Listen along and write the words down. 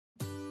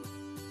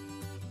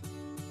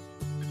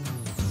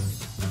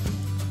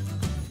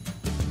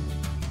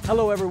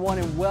Hello everyone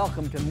and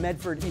welcome to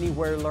Medford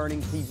Anywhere Learning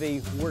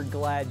TV. We're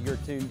glad you're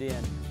tuned in.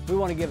 We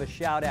want to give a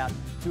shout out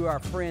to our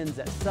friends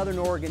at Southern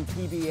Oregon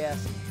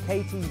PBS,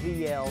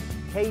 KTVL,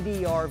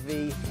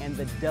 KDRV, and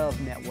the Dove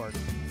Network.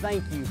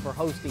 Thank you for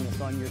hosting us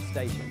on your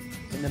station.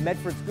 In the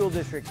Medford School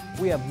District,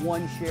 we have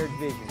one shared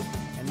vision,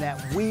 and that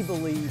we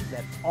believe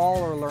that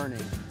all are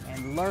learning,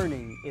 and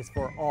learning is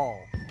for all.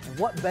 And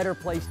what better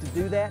place to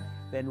do that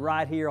than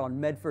right here on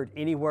Medford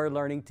Anywhere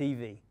Learning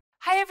TV.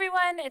 Hi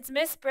everyone, it's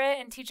Miss Britt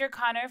and Teacher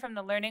Connor from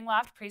the Learning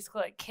Loft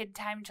Preschool at Kid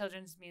Time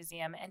Children's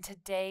Museum, and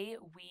today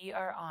we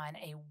are on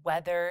a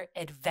weather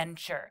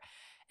adventure.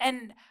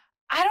 And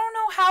I don't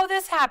know how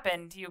this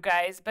happened, you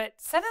guys, but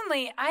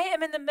suddenly I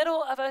am in the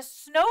middle of a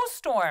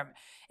snowstorm.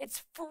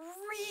 It's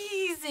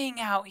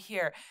freezing out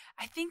here.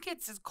 I think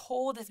it's as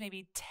cold as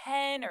maybe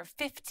 10 or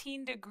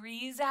 15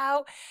 degrees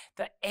out.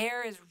 The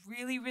air is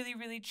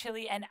really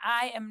chilly, and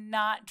I am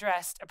not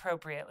dressed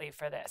appropriately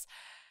for this.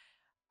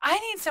 I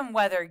need some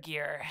weather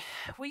gear.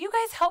 Will you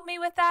guys help me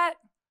with that?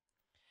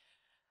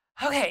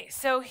 Okay,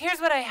 so here's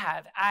what I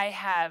have. I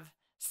have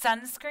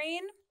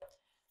sunscreen,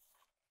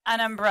 an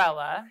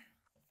umbrella,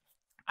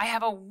 I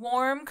have a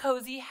warm,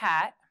 cozy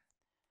hat,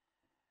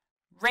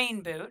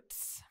 rain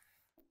boots,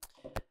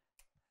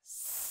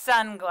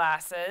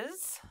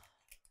 sunglasses,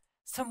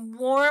 some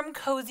warm,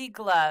 cozy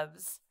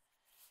gloves,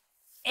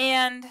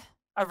 and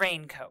a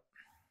raincoat.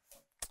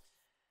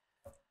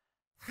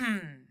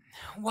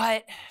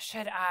 What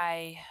should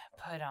I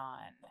put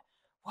on?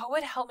 What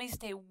would help me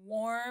stay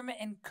warm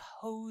and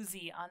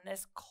cozy on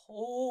this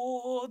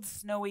cold,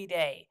 snowy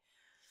day?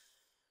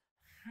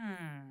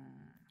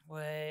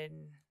 Would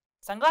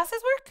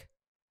sunglasses work?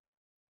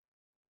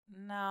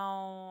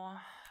 No.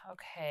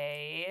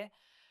 Okay.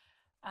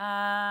 Oh,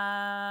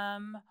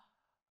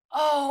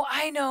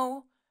 I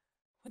know.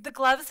 Would the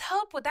gloves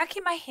help? Would that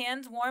keep my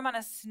hands warm on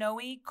a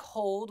snowy,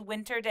 cold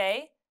winter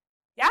day?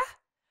 Yeah?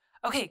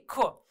 Okay,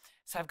 cool.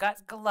 So I've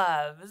got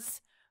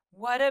gloves.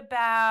 What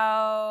about,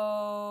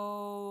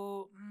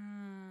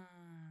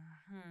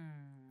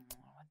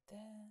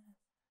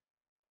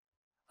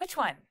 which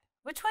one?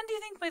 Which one do you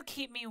think would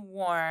keep me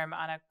warm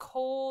on a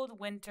cold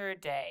winter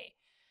day?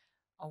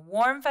 A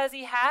warm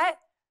fuzzy hat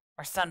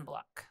or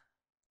sunblock?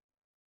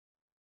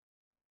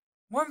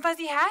 Warm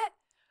fuzzy hat?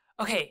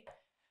 Okay,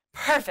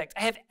 perfect. I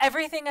have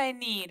everything I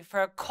need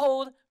for a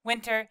cold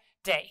winter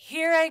day.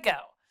 Here I go.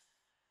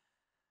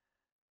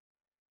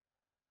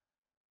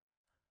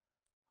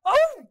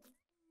 Oh,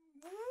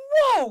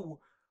 whoa,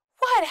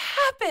 what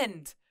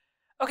happened?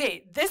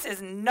 Okay, this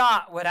is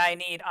not what I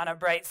need on a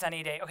bright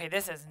sunny day. Okay,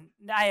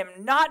 I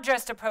am not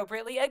dressed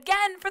appropriately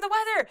again for the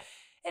weather.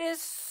 It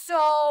is so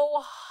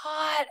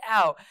hot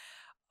out.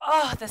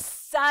 Oh, the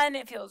sun,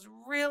 it feels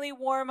really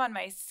warm on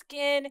my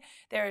skin.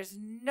 There's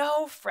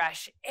no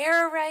fresh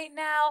air right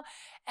now.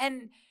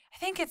 And I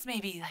think it's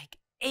maybe like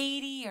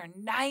 80 or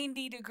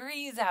 90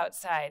 degrees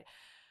outside.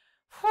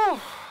 Whew.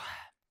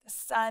 The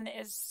sun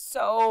is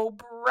so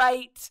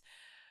bright.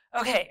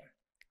 Okay,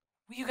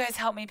 will you guys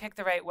help me pick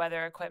the right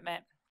weather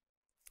equipment?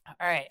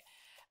 All right,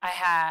 I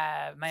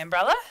have my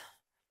umbrella.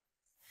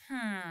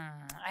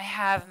 I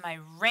have my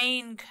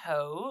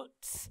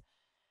raincoat.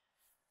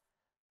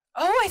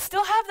 Oh, I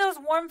still have those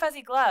warm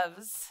fuzzy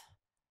gloves.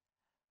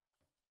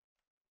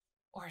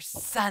 Or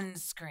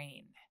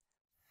sunscreen.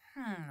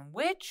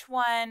 Which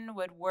one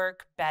would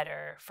work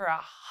better for a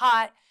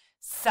hot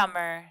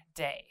summer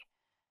day?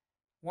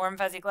 Warm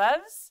fuzzy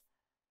gloves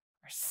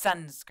or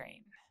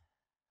sunscreen?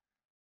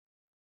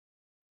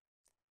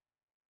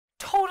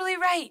 Totally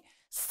right.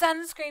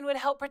 Sunscreen would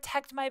help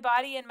protect my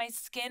body and my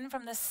skin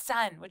from the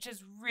sun, which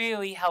is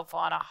really helpful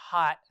on a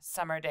hot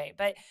summer day.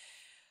 But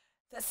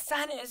the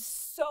sun is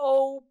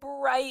so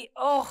bright.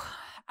 Oh,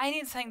 I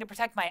need something to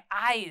protect my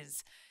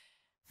eyes.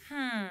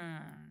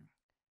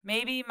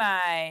 Maybe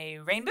my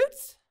rain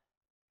boots?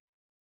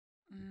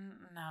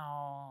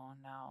 No.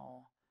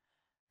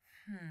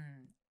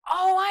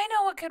 Oh, I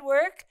know what could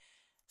work.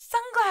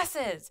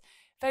 Sunglasses.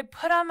 If I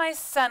put on my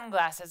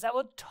sunglasses, that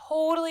will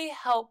totally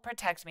help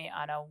protect me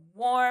on a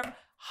warm,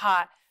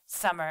 hot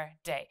summer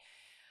day.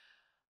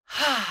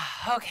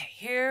 Okay,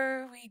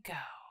 here we go.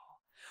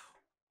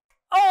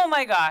 Oh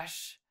my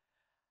gosh.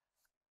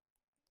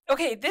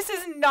 Okay, this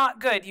is not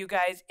good, you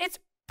guys. It's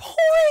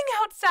pouring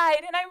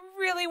outside, and I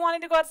really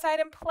wanted to go outside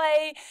and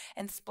play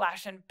and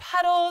splash in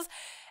puddles,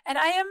 and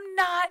I am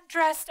not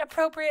dressed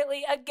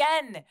appropriately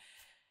again.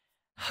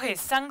 Okay,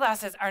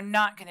 sunglasses are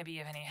not going to be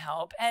of any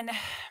help, and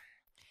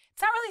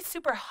it's not really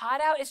super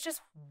hot out. It's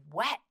just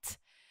wet.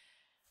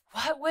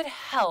 What would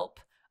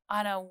help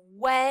on a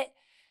wet,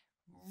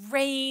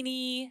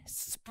 rainy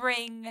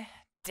spring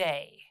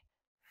day?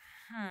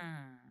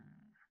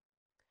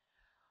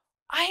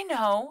 I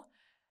know.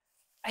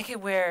 I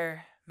could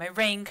wear my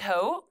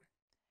raincoat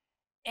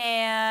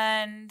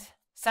and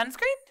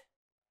sunscreen?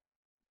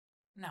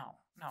 No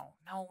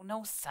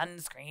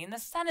sunscreen. The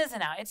sun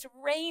isn't out. It's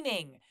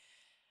raining.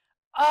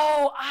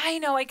 Oh, I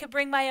know. I could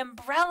bring my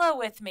umbrella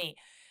with me.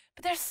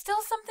 But there's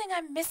still something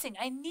I'm missing.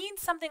 I need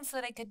something so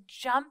that I could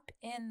jump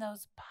in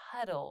those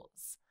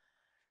puddles.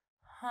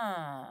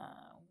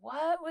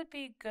 What would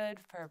be good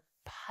for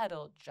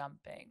puddle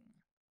jumping?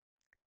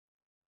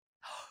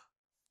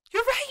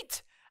 You're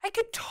right! I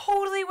could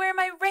totally wear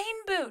my rain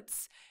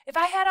boots. If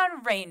I had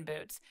on rain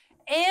boots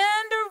and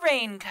a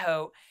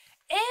raincoat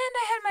and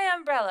I had my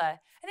umbrella,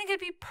 I think it'd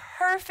be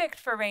perfect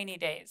for rainy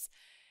days.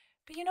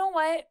 But you know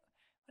what?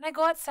 When I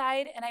go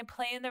outside and I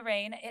play in the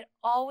rain, it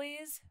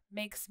always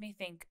makes me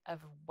think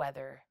of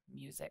weather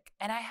music.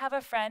 And I have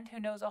a friend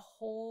who knows a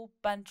whole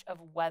bunch of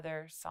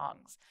weather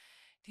songs.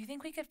 Do you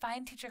think we could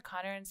find Teacher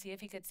Connor and see if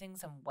he could sing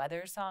some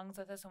weather songs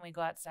with us when we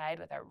go outside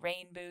with our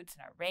rain boots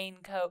and our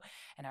raincoat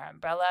and our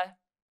umbrella?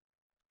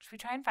 Should we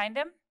try and find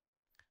him?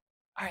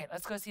 All right,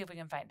 let's go see if we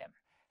can find him.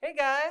 Hey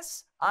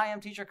guys, I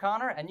am Teacher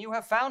Connor and you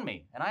have found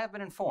me, and I have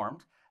been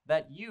informed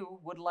that you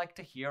would like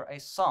to hear a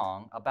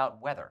song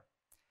about weather.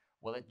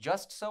 Well, it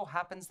just so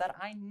happens that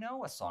I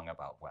know a song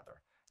about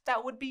weather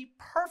that would be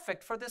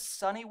perfect for this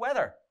sunny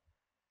weather.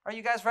 Are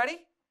you guys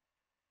ready?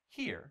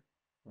 Here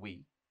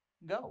we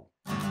go.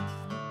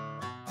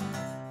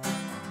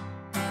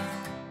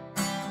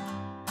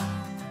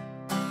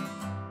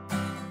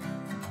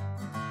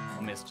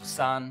 Mr.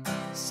 Sun,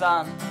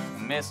 Sun,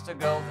 Mr.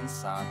 Golden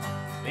Sun,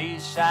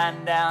 please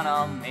shine down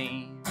on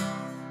me.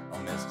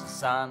 Oh, Mr.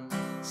 Sun,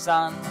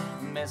 Sun,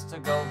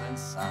 Mr. Golden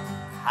Sun,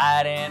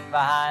 hiding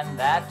behind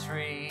that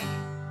tree.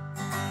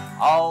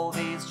 All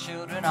these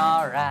children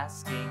are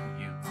asking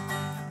you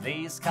to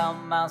please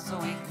come out so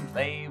we can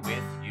play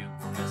with you.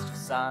 Oh, Mr.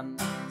 Sun,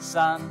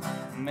 Sun,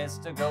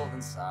 Mr.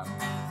 Golden Sun,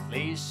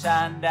 please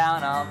shine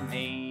down on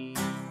me.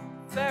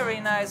 Very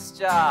nice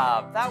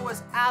job. That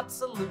was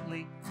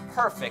absolutely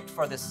perfect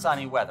for this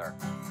sunny weather.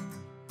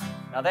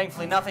 Now,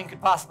 thankfully, nothing could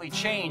possibly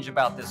change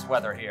about this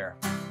weather here.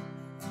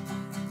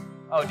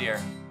 Oh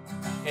dear,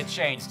 it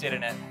changed,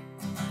 didn't it?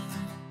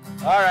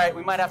 All right,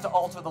 we might have to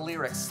alter the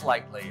lyrics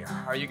slightly.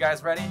 Are you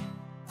guys ready?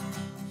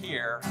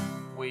 Here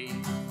we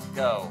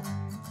go.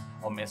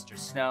 Oh, Mr.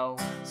 Snow,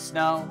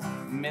 Snow,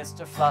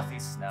 Mr. Fluffy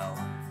Snow,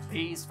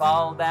 please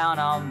fall down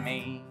on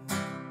me.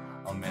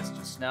 Oh,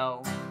 Mr.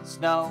 Snow,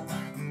 Snow,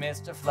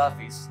 Mr.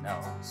 Fluffy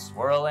Snow,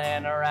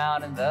 swirling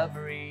around in the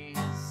breeze.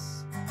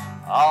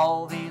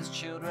 All these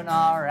children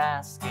are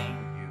asking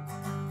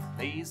you,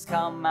 please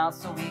come out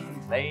so we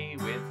can play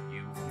with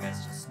you.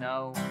 Mr.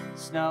 Snow,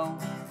 Snow,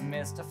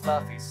 Mr.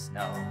 Fluffy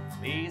Snow,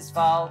 please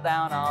fall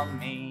down on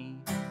me.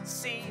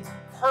 See,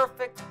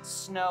 perfect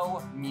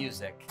snow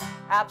music.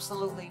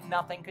 Absolutely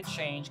nothing could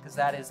change because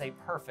that is a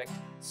perfect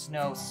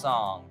snow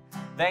song.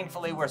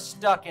 Thankfully, we're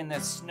stuck in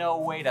this snow.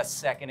 Wait a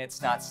second,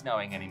 it's not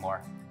snowing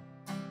anymore.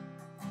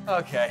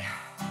 Okay.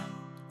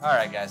 All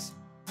right, guys.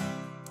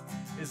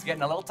 This is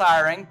getting a little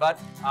tiring, but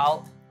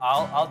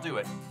I'll do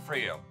it for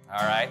you.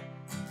 All right.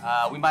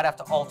 We might have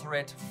to alter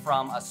it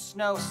from a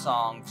snow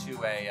song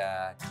to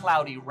a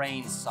cloudy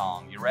rain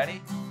song. You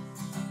ready?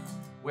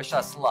 Wish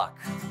us luck.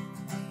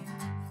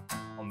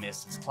 Oh,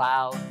 Mrs.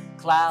 Cloud,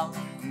 Cloud,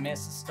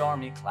 Mrs.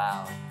 Stormy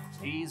Cloud,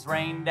 please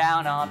rain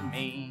down on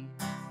me.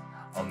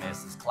 Oh,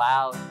 Mrs.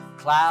 Cloud,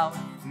 Cloud,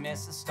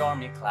 Mrs.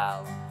 Stormy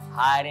Cloud,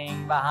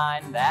 hiding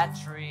behind that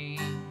tree.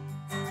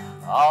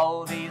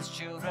 All these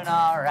children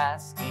are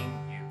asking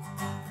you,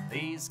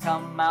 please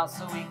come out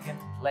so we can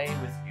play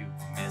with you.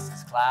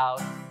 Mrs.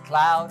 Cloud,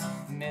 Cloud,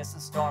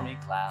 Mrs. Stormy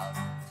Cloud,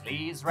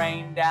 please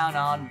rain down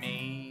on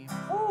me.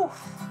 Whew.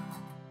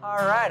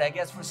 All right, I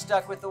guess we're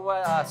stuck with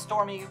the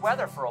stormy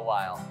weather for a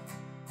while.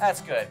 That's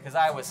good, because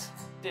I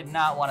did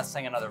not want to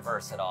sing another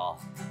verse at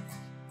all.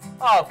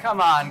 Oh,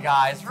 come on,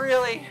 guys,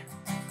 really?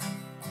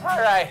 All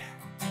right,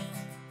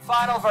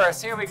 final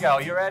verse, here we go.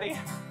 You ready?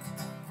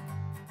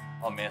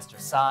 Oh, Mr.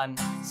 Sun,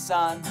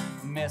 Sun,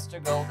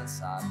 Mr. Golden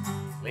Sun,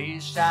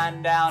 please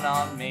shine down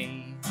on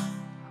me.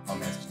 Oh,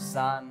 Mr.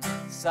 Sun,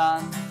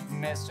 Sun,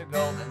 Mr.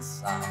 Golden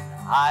Sun,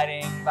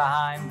 hiding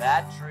behind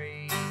that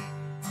tree.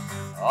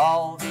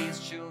 All these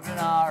children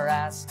are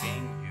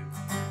asking you,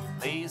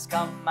 please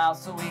come out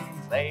so we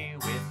can play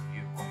with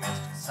you. Oh,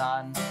 Mr.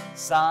 Sun,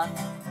 Sun,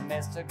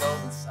 Mr.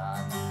 Golden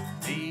Sun,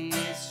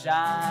 please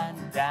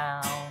shine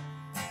down,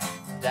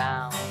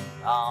 down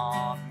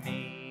on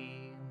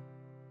me.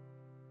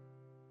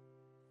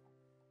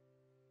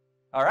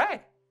 All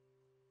right,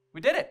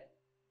 we did it.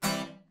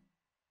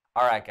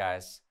 All right,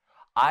 guys,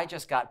 I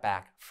just got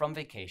back from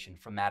vacation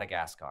from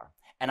Madagascar,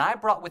 and I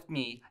brought with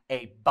me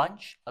a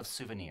bunch of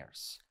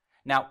souvenirs.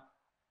 Now,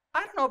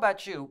 I don't know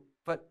about you,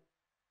 but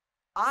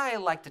I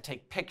like to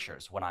take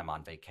pictures when I'm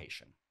on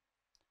vacation.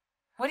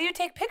 What do you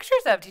take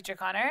pictures of, Teacher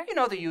Connor? You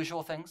know, the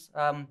usual things.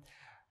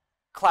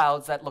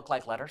 Clouds that look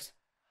like letters.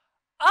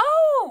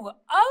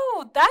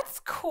 Oh, that's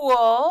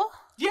cool.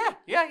 Yeah.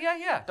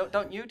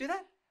 Don't you do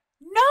that?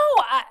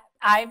 No,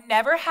 I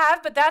never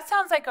have, but that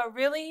sounds like a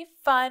really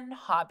fun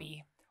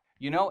hobby.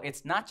 You know,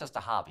 it's not just a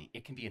hobby.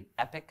 It can be an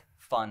epic,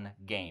 fun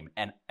game,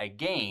 and a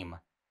game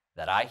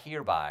that I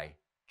hereby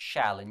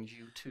challenge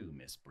you to,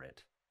 Miss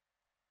Britt.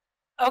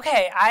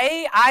 Okay,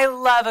 I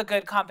love a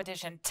good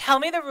competition. Tell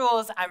me the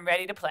rules. I'm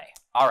ready to play.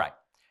 All right.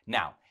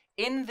 Now,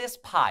 in this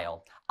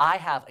pile, I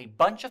have a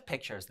bunch of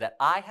pictures that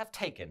I have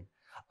taken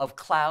of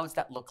clouds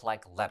that look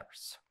like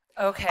letters.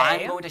 Okay.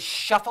 I'm going to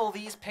shuffle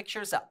these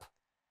pictures up.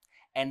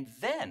 And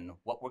then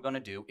what we're going to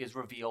do is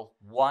reveal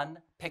one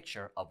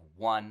picture of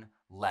one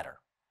letter.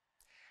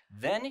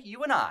 Then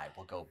you and I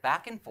will go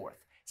back and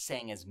forth,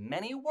 saying as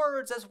many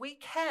words as we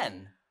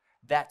can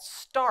that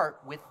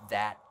start with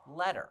that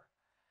letter.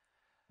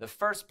 The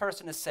first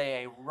person to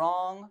say a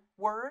wrong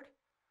word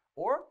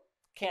or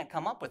can't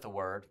come up with a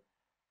word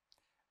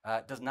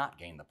does not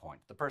gain the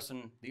point.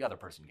 The other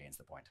person gains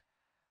the point.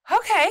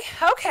 Okay,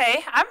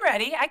 I'm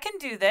ready. I can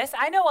do this.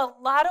 I know a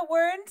lot of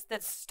words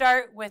that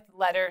start with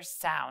letter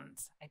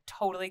sounds. I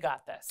totally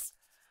got this.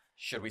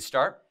 Should we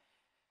start?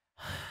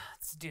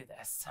 Let's do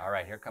this. All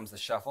right, here comes the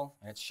shuffle.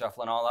 It's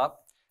shuffling all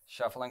up.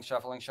 Shuffling,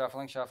 shuffling,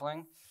 shuffling,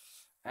 shuffling.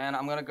 And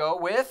I'm going to go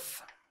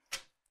with,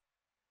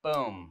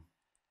 boom.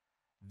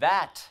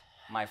 That,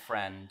 my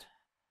friend,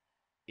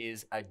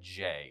 is a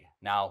J.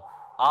 Now,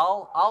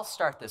 I'll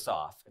start this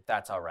off, if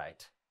that's all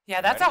right.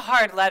 Yeah, that's a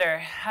hard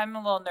letter. I'm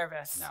a little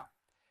nervous. Now,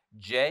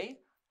 J,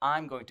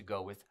 I'm going to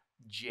go with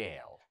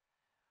jail.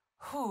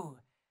 Whew.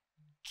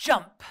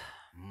 Jump.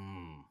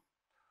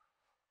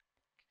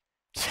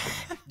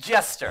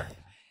 Jester.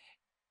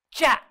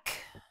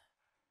 Jack.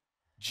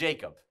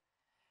 Jacob.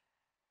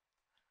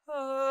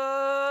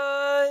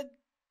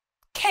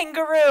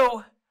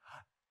 Kangaroo.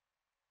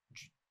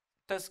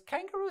 Does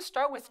kangaroo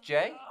start with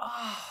J?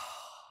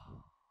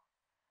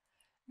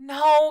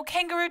 No,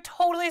 kangaroo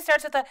totally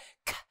starts with a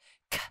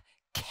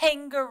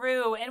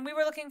kangaroo. And we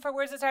were looking for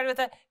words that started with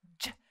a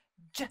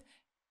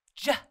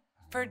j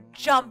for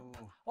jump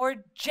or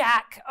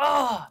jack.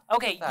 Oh,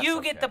 okay,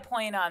 you get the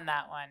point on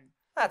that one.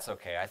 That's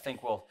okay. I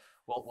think we'll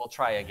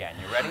try again.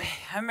 You ready? Okay,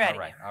 I'm ready.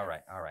 All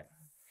right.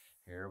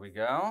 Here we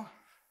go.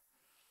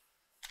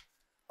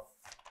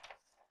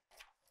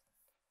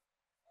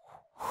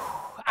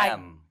 I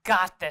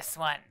got this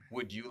one.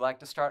 Would you like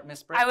to start,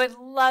 Miss Britt? I would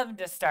love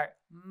to start.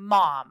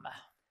 Mom.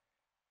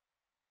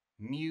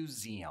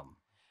 Museum.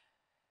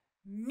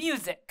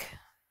 Music.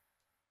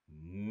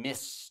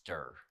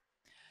 Mister.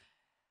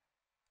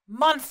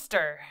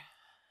 Monster.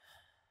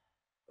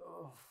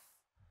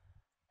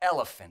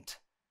 Elephant.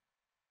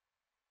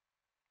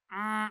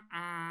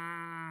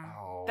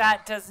 Oh.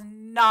 That does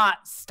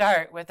not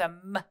start with a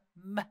m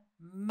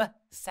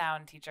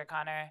sound, Teacher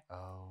Connor.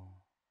 Oh.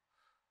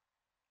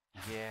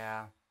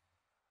 Yeah. It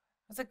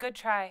was a good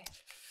try.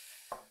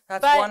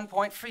 That's 1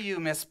 point for you,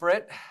 Miss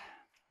Britt.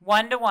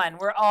 1-1.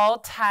 We're all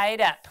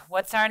tied up.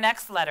 What's our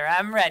next letter?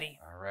 I'm ready.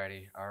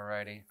 Alrighty.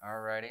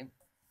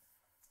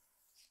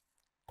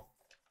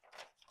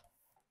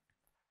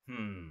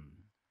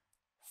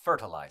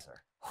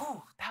 Fertilizer.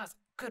 Whew, that was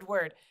a good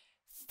word.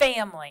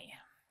 Family.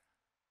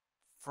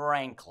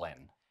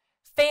 Franklin.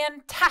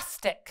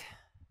 Fantastic.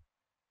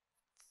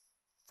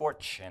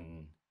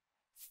 Fortune.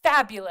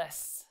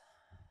 Fabulous.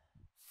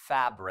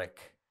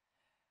 Fabric.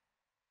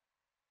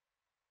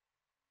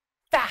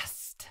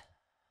 Fast.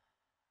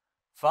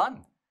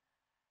 Fun.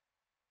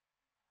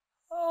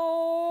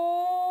 Oh,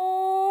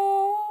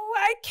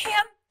 I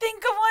can't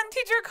think of one,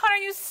 Teacher Connor.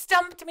 You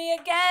stumped me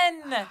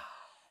again.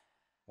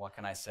 What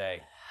can I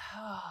say?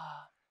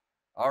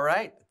 All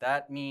right,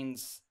 that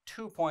means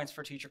 2 points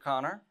for Teacher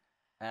Connor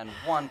and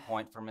 1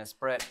 point for Miss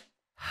Britt.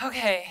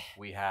 Okay.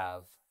 We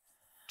have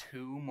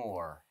 2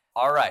 more.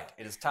 All right,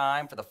 it is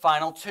time for the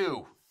final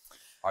 2.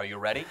 Are you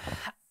ready?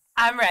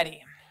 I'm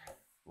ready.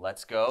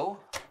 Let's go.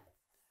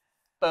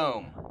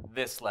 Boom,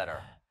 this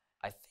letter.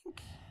 I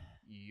think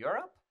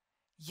Europe?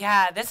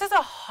 Yeah, this is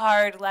a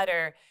hard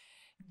letter.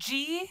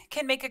 G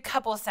can make a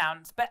couple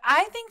sounds, but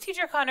I think,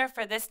 Teacher Connor,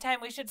 for this time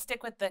we should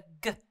stick with the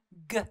g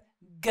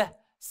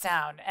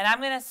sound. And I'm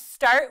going to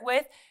start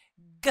with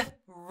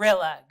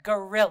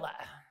gorilla.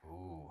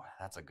 Ooh,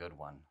 that's a good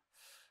one.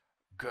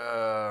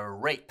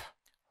 Grape.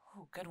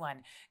 Ooh, good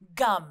one.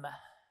 Gum.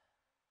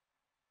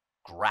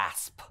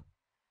 Grasp.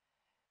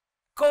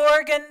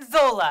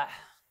 Gorgonzola.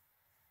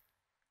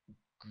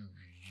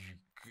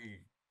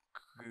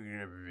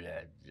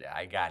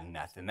 I got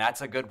nothing.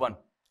 That's a good one.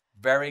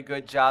 Very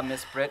good job,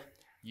 Miss Britt.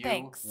 You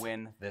Thanks.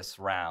 win this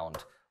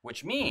round,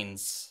 which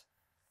means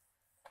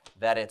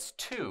that it's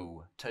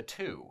 2-2.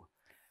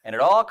 And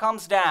it all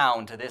comes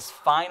down to this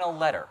final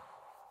letter.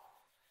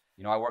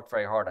 You know, I worked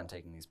very hard on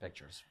taking these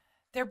pictures.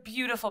 They're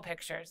beautiful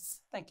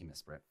pictures. Thank you,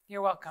 Miss Britt.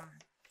 You're welcome.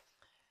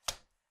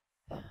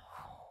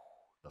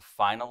 The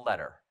final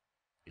letter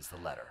is the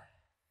letter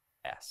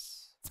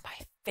S. It's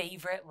my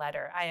favorite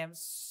letter. I am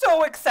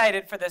so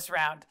excited for this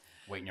round.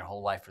 Waiting your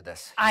whole life for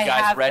this. I You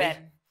guys have ready?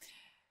 been.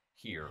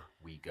 Here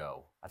we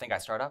go. I think I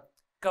start up.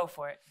 Go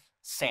for it.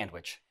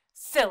 Sandwich.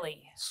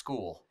 Silly.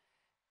 School.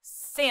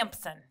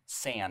 Samson.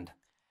 Sand.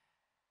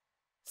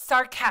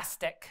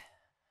 Sarcastic.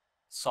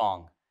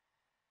 Song.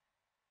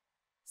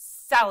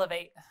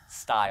 Salivate.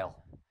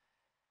 Style.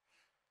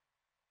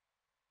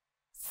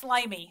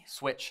 Slimy.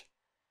 Switch.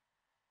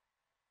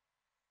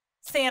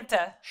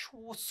 Santa.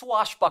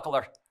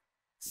 Swashbuckler.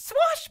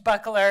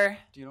 Swashbuckler.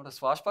 Do you know what a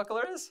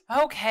swashbuckler is?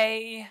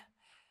 Okay.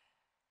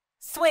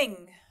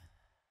 Swing.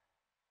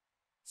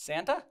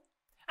 Santa?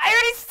 I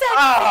already said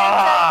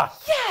Santa.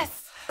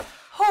 Yes.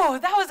 Oh,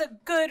 that was a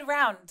good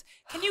round.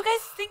 Can you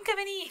guys think of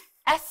any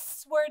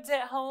S words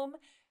at home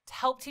to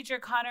help Teacher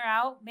Connor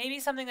out? Maybe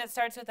something that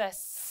starts with a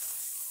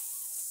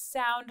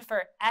sound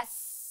for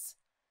S.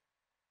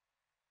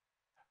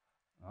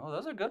 Oh,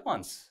 those are good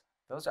ones.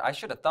 I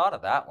should have thought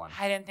of that one.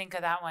 I didn't think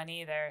of that one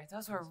either.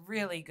 Those were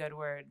really good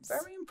words.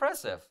 Very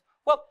impressive.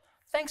 Well,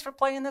 thanks for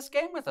playing this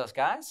game with us,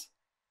 guys.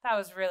 That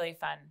was really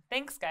fun.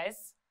 Thanks,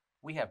 guys.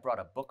 We have brought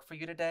a book for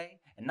you today,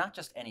 and not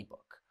just any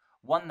book.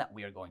 One that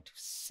we are going to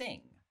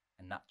sing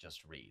and not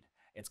just read.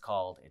 It's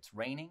called It's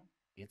Raining,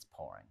 It's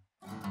Pouring.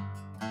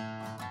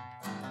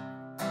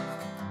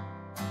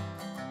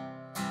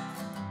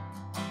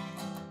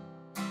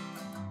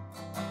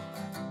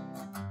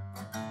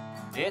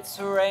 It's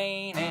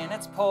raining,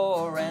 it's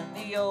pouring,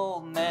 the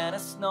old man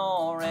is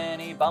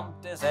snoring. He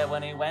bumped his head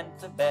when he went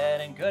to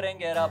bed and couldn't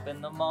get up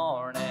in the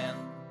morning.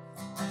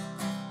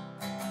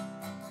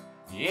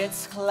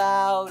 It's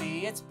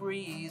cloudy, it's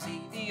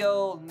breezy, the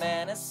old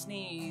man is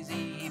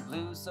sneezy. He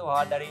blew so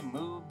hard that he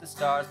moved the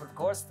stars, but of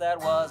course that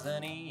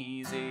wasn't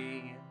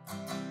easy.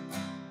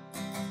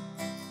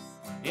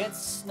 It's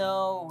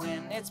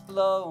snowing, it's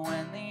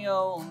blowing, the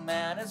old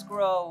man is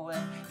growing.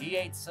 He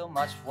ate so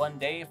much one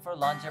day for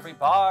lunch, every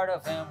part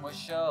of him was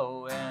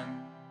showing.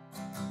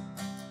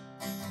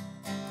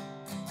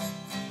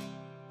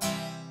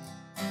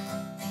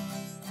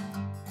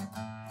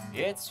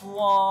 It's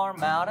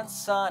warm out and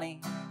sunny,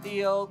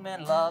 the old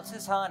man loves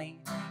his honey.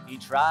 He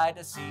tried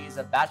to seize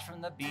a batch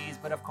from the bees,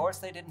 but of course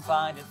they didn't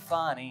find it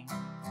funny.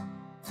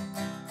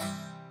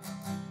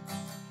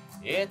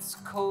 It's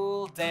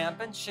cool,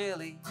 damp, and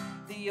chilly,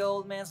 the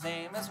old man's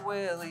name is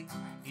Willie.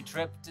 He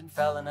tripped and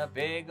fell in a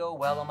big oh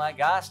well, oh my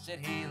gosh,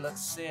 did he look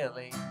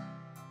silly.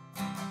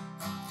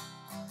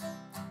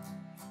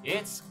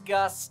 It's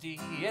gusty,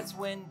 it's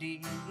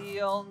windy,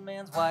 the old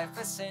man's wife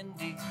is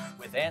Cindy.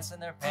 With ants in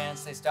their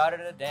pants, they started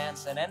to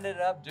dance and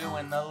ended up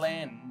doing the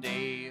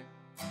Lindy.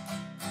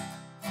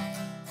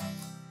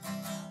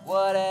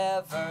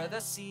 Whatever the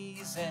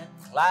season,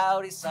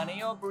 cloudy,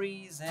 sunny, or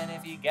breezing,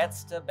 if he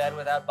gets to bed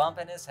without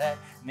bumping his head,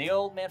 and the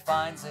old man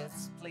finds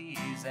it's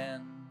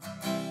pleasing.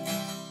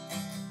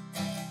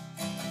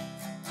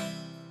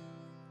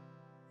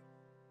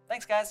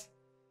 Thanks, guys.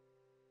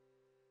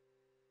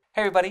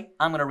 Hey everybody,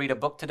 I'm going to read a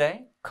book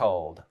today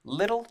called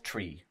Little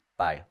Tree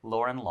by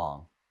Lauren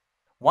Long.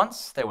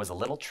 Once there was a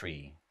little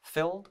tree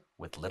filled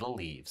with little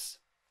leaves,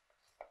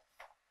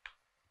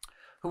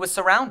 who was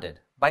surrounded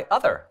by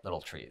other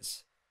little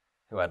trees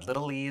who had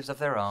little leaves of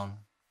their own.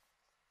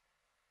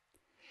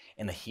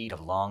 In the heat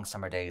of long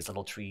summer days,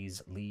 Little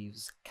Tree's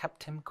leaves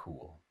kept him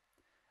cool.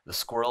 The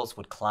squirrels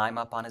would climb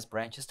up on his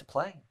branches to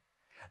play.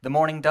 The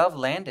morning dove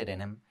landed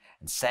in him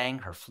and sang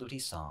her fluty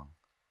song.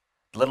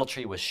 The little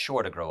tree was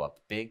sure to grow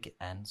up big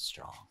and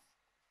strong.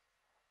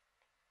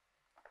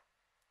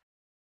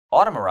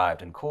 Autumn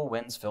arrived and cool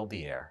winds filled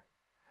the air.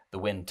 The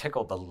wind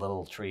tickled the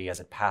little tree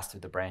as it passed through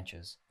the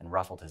branches and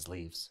ruffled his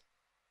leaves.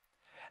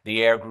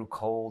 The air grew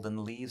cold and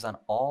the leaves on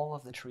all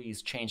of the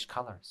trees changed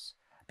colors,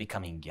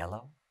 becoming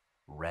yellow,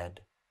 red,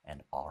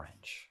 and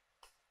orange.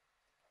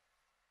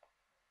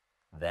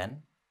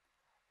 Then,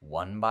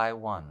 one by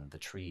one, the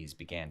trees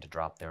began to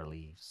drop their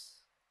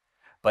leaves.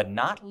 But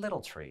not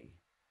Little Tree.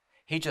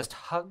 He just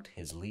hugged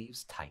his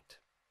leaves tight.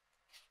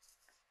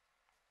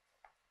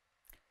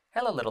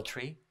 "Hello, Little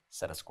Tree,"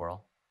 said a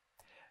squirrel.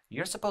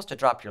 "You're supposed to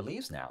drop your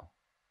leaves now."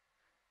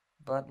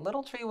 But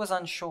Little Tree was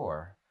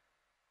unsure.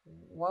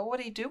 What would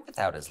he do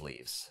without his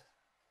leaves?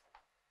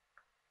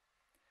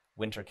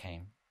 Winter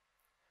came.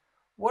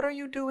 "What are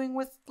you doing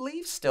with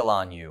leaves still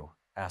on you?"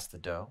 asked the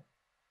doe.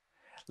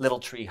 Little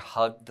Tree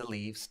hugged the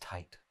leaves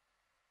tight.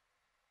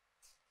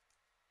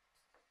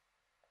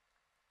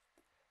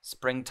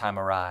 Springtime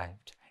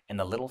arrived, and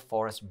the little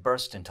forest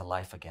burst into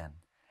life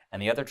again, and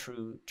the other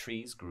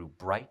trees grew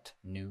bright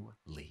new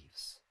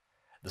leaves.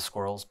 The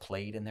squirrels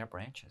played in their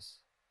branches.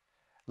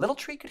 Little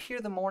Tree could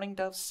hear the mourning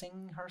dove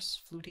sing her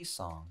fluty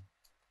song.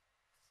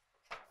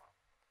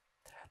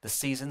 The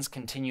seasons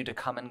continued to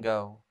come and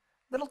go.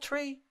 "Little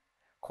Tree,"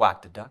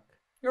 quacked a duck,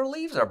 "your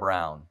leaves are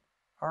brown.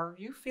 Are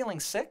you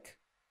feeling sick?"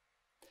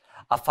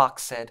 A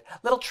fox said,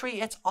 "Little Tree,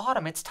 it's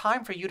autumn. It's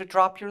time for you to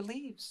drop your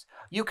leaves.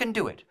 You can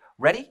do it.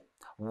 Ready?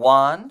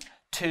 1,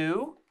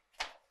 2.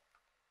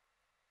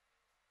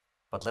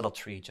 But Little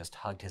Tree just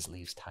hugged his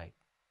leaves tight.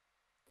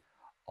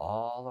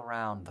 All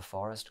around the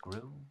forest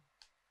grew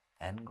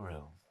and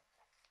grew.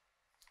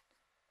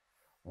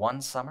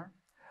 One summer,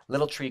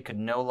 Little Tree could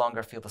no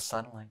longer feel the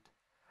sunlight.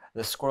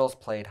 The squirrels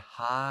played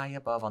high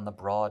above on the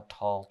broad,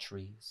 tall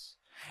trees,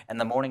 and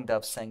the mourning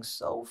dove sang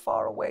so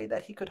far away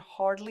that he could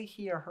hardly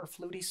hear her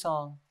fluty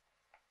song.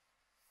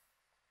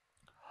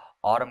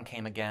 Autumn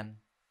came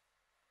again.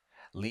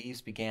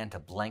 Leaves began to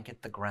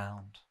blanket the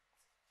ground.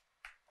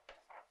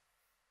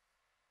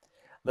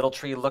 Little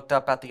Tree looked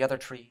up at the other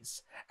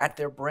trees, at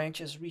their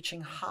branches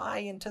reaching high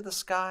into the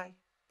sky.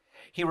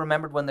 He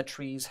remembered when the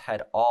trees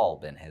had all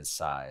been his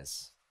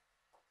size.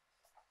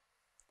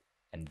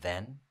 And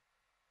then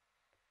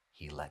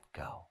he let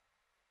go.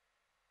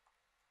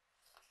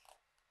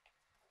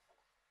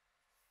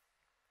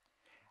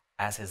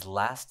 As his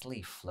last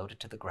leaf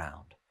floated to the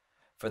ground,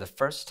 for the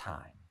first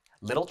time,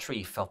 Little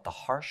Tree felt the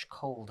harsh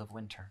cold of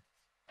winter.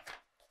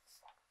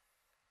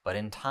 But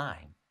in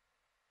time,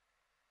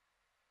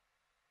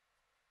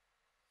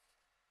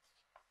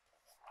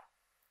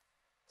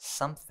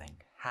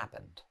 something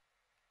happened.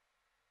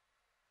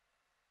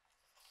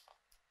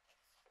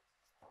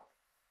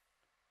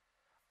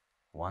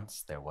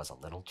 Once there was a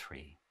little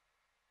tree.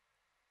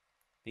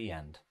 The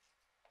end.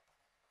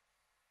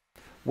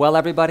 Well,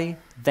 everybody,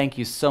 thank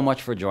you so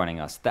much for joining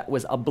us. That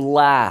was a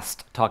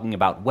blast talking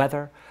about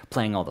weather,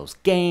 playing all those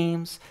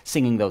games,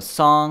 singing those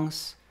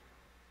songs.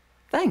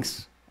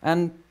 Thanks.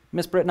 And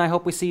Miss Britt and I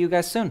hope we see you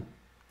guys soon.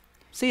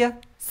 See ya.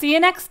 See you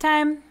next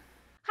time.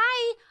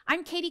 Hi,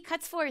 I'm Katie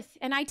Cutsforth,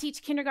 and I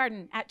teach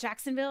kindergarten at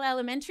Jacksonville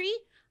Elementary.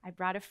 I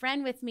brought a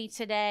friend with me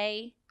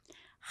today.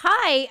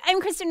 Hi,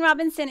 I'm Kristen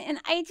Robinson, and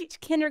I teach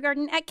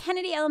kindergarten at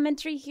Kennedy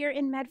Elementary here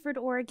in Medford,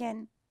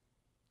 Oregon.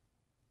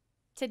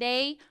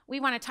 Today, we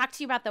want to talk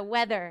to you about the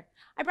weather.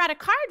 I brought a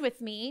card with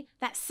me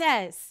that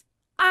says,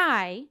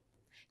 I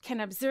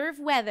can observe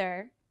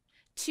weather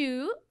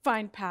to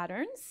find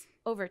patterns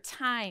over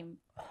time.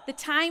 The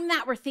time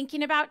that we're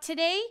thinking about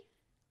today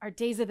are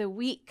days of the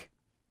week.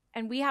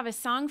 And we have a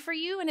song for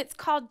you, and it's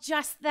called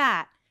just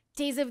that,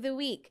 Days of the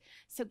Week.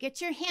 So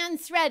get your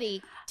hands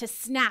ready to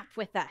snap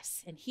with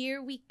us. And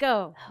here we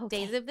go.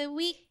 Okay. Days of the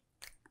week.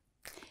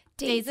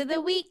 Days of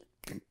the week.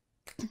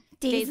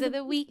 Days of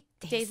the week.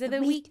 Days of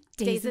the week.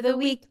 Days of the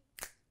week.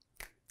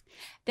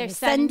 There's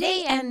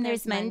Sunday and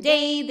there's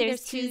Monday,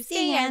 there's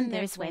Tuesday and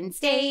there's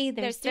Wednesday,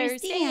 there's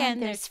Thursday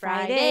and there's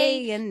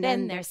Friday, and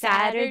then there's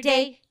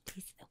Saturday.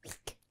 Days of the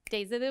week.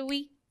 Days of the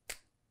week.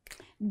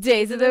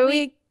 Days of the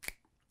week.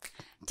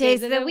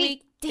 Days of the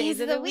week. Days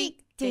of the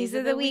week. Days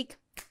of the week.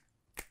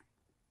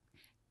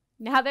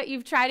 Now that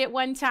you've tried it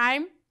one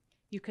time,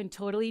 you can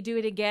totally do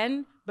it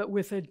again, but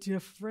with a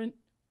different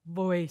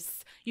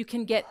voice. You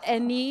can get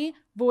any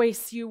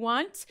voice you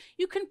want.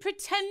 You can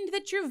pretend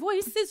that your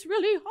voice is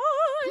really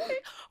high,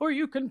 or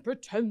you can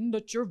pretend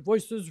that your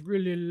voice is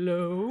really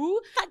low.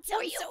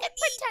 Or you can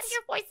pretend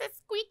your voice is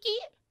squeaky.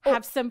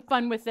 Have some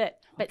fun with it,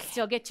 but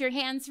still get your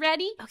hands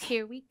ready. Okay.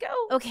 Here we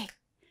go. Okay.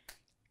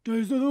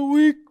 Days of the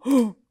week.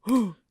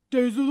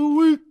 Days of the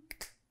week.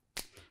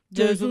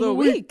 Days of the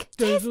week.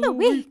 Days of the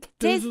week.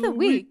 Days of the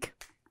week.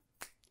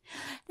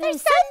 There's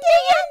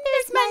Sunday and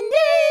there's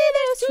Monday,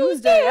 there's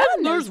Tuesday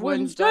and there's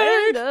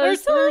Wednesday,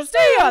 there's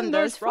Thursday and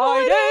there's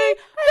Friday,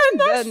 and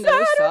then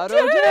there's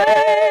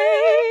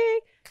Saturday.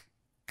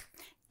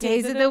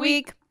 Days of the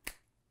week.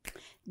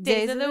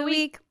 Days of the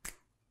week.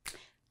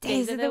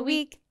 Days of the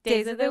week.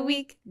 Days of the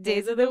week.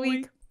 Days of the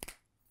week.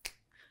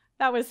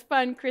 That was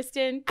fun,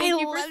 Kristen.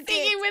 Thank you for loved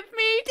singing it. with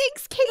me.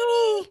 Thanks,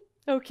 Katie.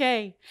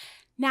 Okay.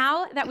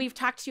 Now that we've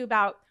talked to you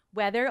about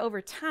weather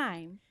over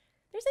time,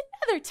 there's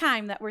another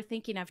time that we're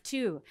thinking of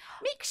too.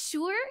 Make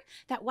sure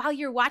that while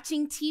you're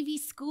watching TV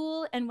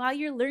school and while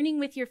you're learning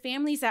with your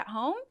families at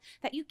home,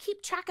 that you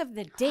keep track of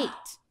the date.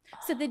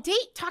 So the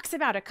date talks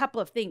about a couple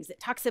of things.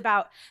 It talks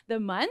about the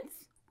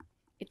month.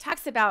 It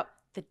talks about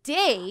the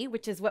day,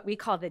 which is what we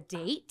call the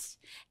date,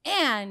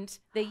 and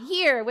the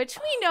year, which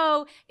we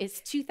know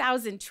is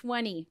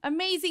 2020.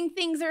 Amazing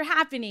things are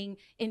happening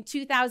in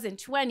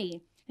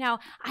 2020. Now,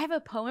 I have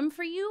a poem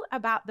for you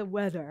about the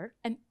weather,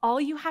 and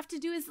all you have to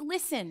do is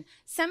listen.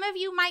 Some of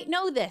you might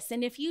know this,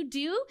 and if you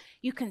do,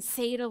 you can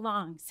say it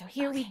along. So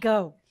here we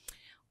go.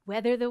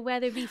 Whether the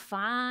weather be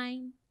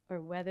fine or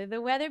whether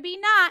the weather be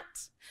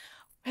not,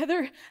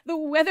 whether the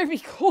weather be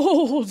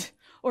cold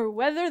or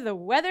whether the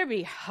weather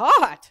be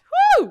hot,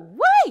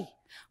 whoo-wee!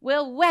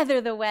 We'll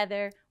weather the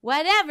weather,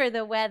 whatever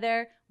the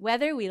weather,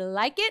 whether we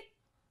like it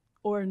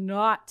or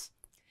not.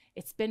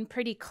 It's been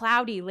pretty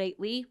cloudy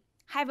lately.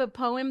 I have a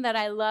poem that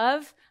I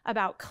love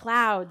about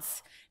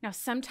clouds. Now,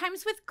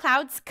 sometimes with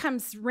clouds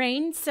comes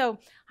rain, so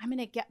I'm going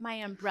to get my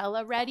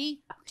umbrella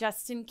ready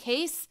just in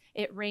case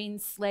it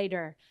rains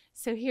later.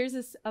 So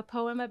here's a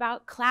poem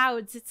about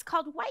clouds. It's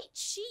called White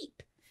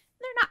Sheep.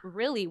 They're not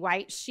really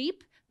white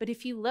sheep, but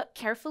if you look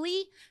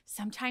carefully,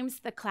 sometimes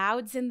the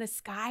clouds in the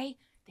sky,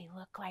 they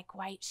look like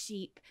white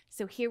sheep.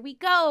 So here we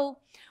go.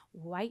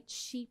 White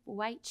sheep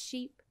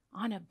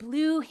on a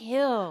blue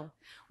hill.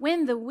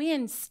 When the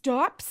wind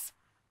stops,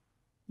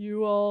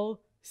 you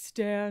all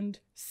stand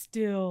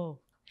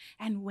still.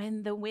 And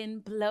when the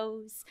wind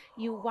blows,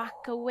 you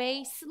walk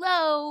away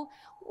slow.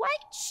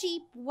 White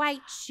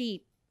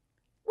sheep,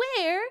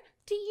 where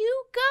do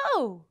you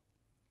go?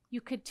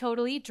 You could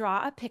totally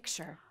draw a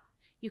picture.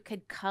 You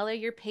could color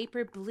your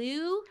paper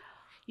blue.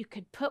 You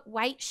could put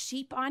white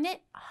sheep on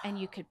it, and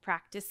you could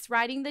practice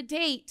writing the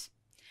date.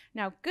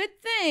 Now,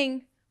 good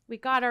thing we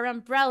got our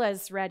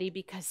umbrellas ready,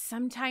 because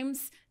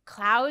sometimes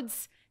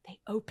clouds, they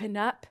open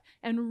up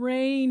and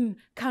rain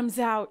comes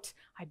out.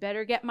 I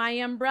better get my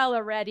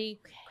umbrella ready.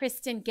 Okay.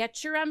 Kristen,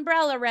 get your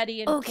umbrella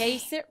ready in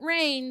case it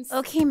rains.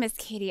 Okay, Miss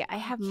Katie, I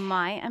have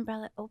my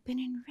umbrella open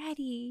and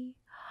ready.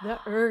 The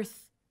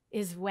earth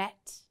is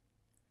wet.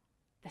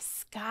 The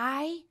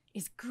sky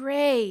is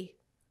gray.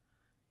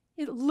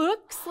 It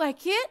looks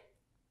like it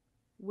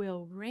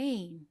will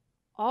rain.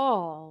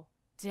 all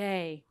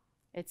day.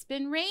 It's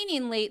been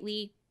raining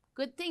lately.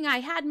 Good thing I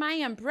had my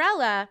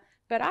umbrella,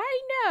 but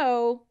I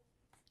know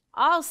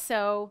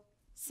also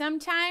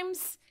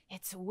sometimes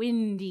it's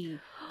windy.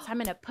 So I'm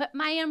going to put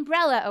my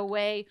umbrella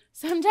away.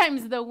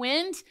 Sometimes the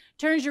wind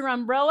turns your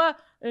umbrella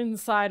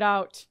inside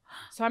out.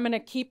 So I'm going to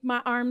keep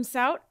my arms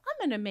out.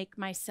 I'm going to make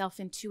myself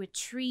into a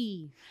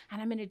tree.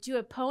 And I'm going to do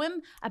a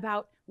poem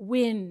about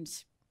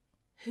wind.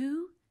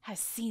 Who has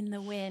seen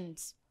the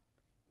wind?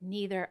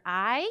 Neither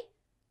I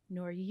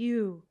nor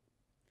you.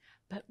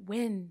 But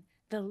when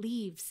the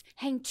leaves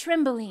hang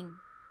trembling,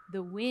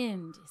 the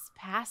wind is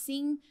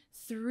passing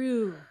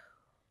through.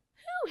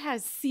 Who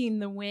has seen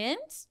the wind?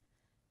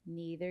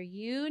 Neither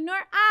you nor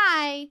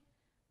I.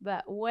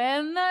 But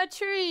when the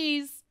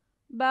trees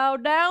bow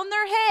down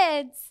their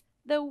heads,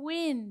 the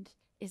wind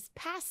is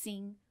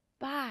passing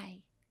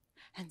by.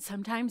 And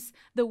sometimes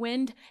the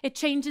wind, it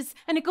changes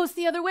and it goes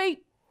the other way.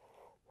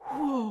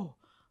 Whoa.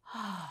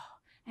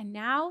 And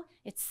now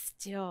it's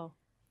still.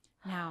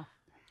 Now,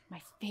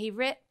 my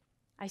favorite,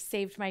 I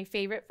saved my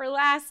favorite for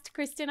last.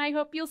 Kristen, I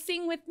hope you'll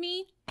sing with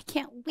me. I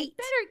can't wait.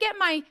 Better get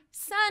my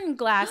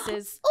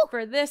sunglasses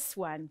for this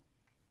one.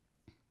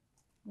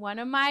 One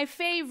of my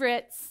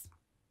favorites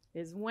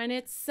is when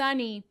it's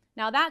sunny.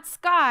 Now that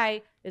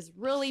sky is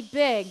really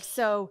big,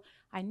 so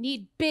I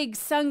need big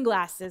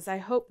sunglasses. I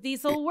hope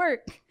these will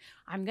work.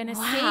 I'm gonna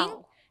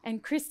sing,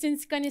 and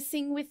Kristen's gonna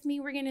sing with me.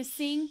 We're gonna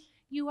sing,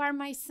 "You Are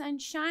My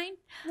Sunshine."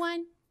 1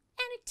 and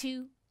a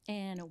 2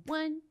 and a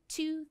 1,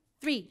 2,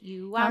 3.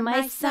 You are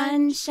my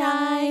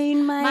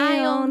sunshine,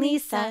 my only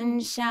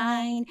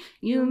sunshine.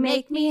 You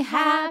make me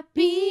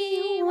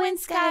happy when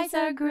skies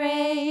are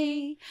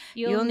gray.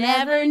 You'll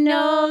never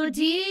know,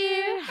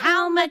 dear,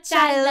 how much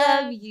I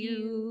love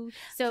you.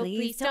 So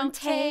please don't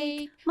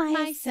take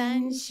my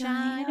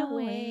sunshine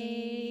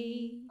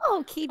away.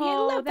 Oh, Katie, I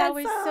love that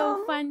was song.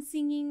 so fun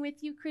singing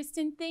with you,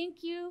 Kristen.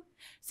 Thank you.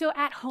 So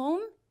at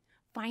home,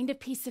 find a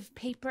piece of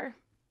paper.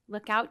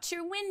 Look out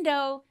your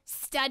window.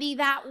 Study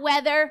that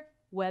weather,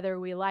 whether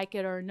we like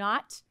it or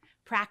not.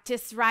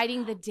 Practice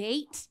writing the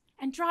date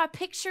and draw a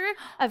picture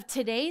of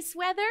today's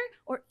weather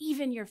or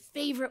even your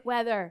favorite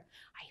weather.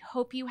 I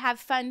hope you have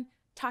fun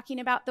talking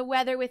about the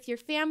weather with your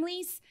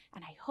families,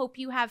 and I hope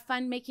you have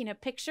fun making a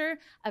picture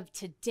of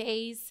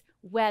today's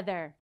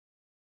weather.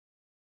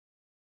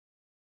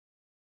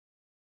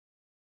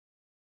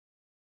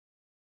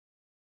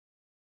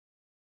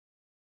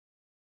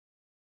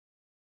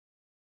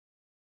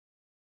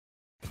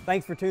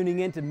 Thanks for tuning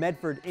in to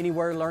Medford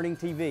Anywhere Learning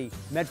TV.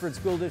 Medford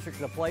School District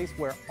is a place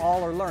where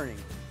all are learning,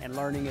 and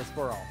learning is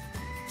for all.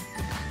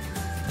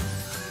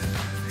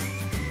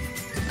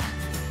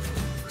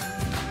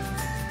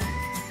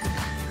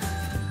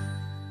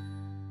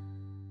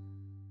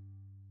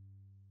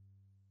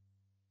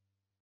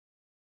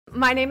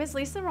 My name is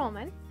Lisa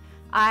Rollman.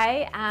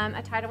 I am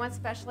a Title I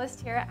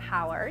specialist here at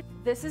Howard.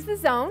 This is the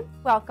zone.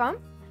 Welcome.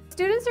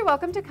 Students are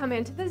welcome to come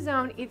into the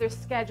zone either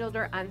scheduled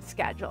or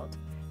unscheduled.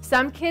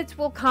 Some kids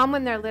will come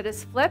when their lid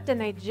is flipped and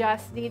they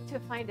just need to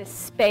find a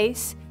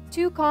space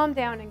to calm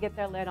down and get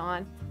their lid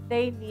on.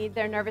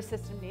 Their nervous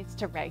system needs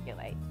to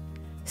regulate.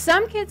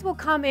 Some kids will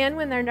come in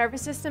when their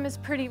nervous system is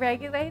pretty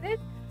regulated,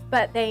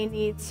 but they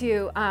need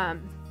to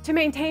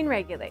maintain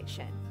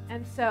regulation.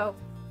 And so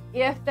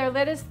if their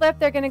lid is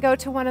flipped, they're going to go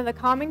to one of the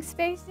calming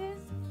spaces.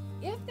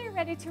 If they're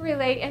ready to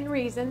relate and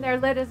reason, their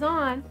lid is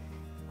on,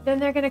 then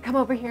they're going to come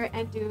over here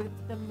and do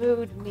the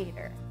mood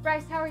meter.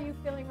 Bryce, how are you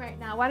feeling right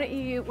now? Why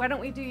don't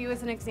we do you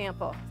as an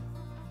example?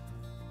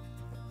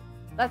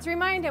 Let's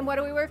remind him, what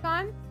do we work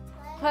on?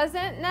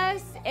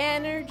 Pleasantness,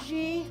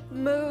 energy,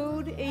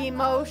 mood,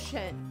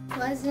 emotion.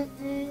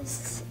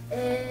 Pleasantness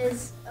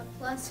is a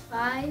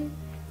 +5.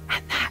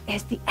 And that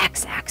is the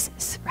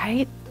x-axis,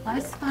 right?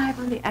 +5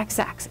 on the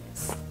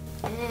x-axis.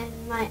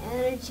 And my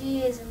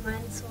energy is a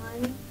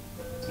 -1.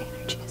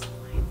 Energy is a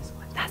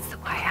 -1. That's the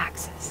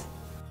y-axis.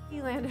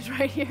 He landed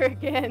right here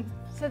again.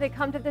 So they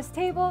come to this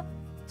table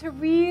to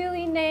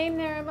really name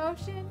their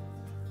emotion.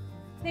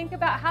 Think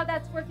about how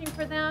that's working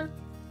for them.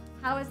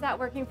 How is that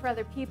working for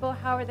other people?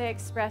 How are they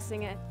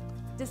expressing it?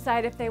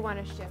 Decide if they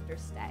want to shift or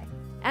stay.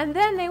 And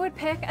then they would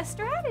pick a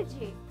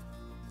strategy,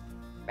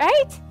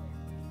 right?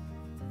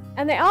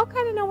 And they all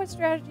kind of know what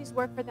strategies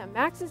work for them.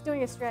 Max is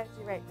doing a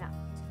strategy right now.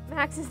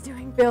 Max is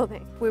doing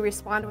building. We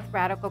respond with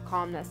radical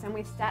calmness, and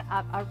we set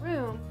up a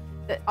room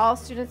that all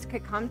students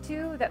could come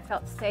to that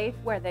felt safe,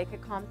 where they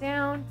could calm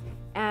down,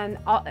 and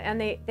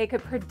they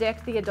could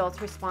predict the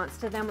adult's response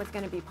to them was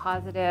going to be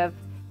positive,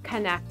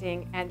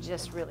 connecting, and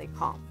just really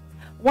calm.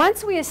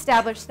 Once we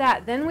established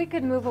that, then we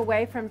could move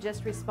away from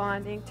just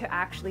responding to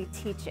actually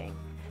teaching.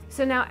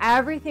 So now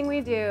everything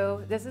we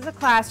do, this is a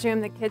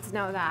classroom, the kids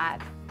know that.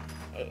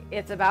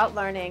 It's about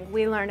learning.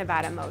 We learn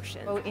about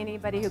emotion. So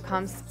anybody who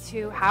comes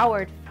to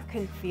Howard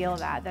can feel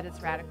that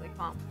it's radically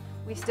calm.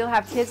 We still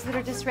have kids that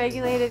are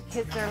dysregulated,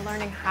 kids that are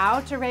learning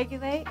how to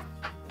regulate,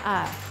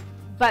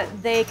 but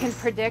they can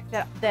predict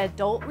that the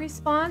adult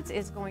response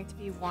is going to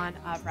be one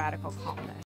of radical calmness.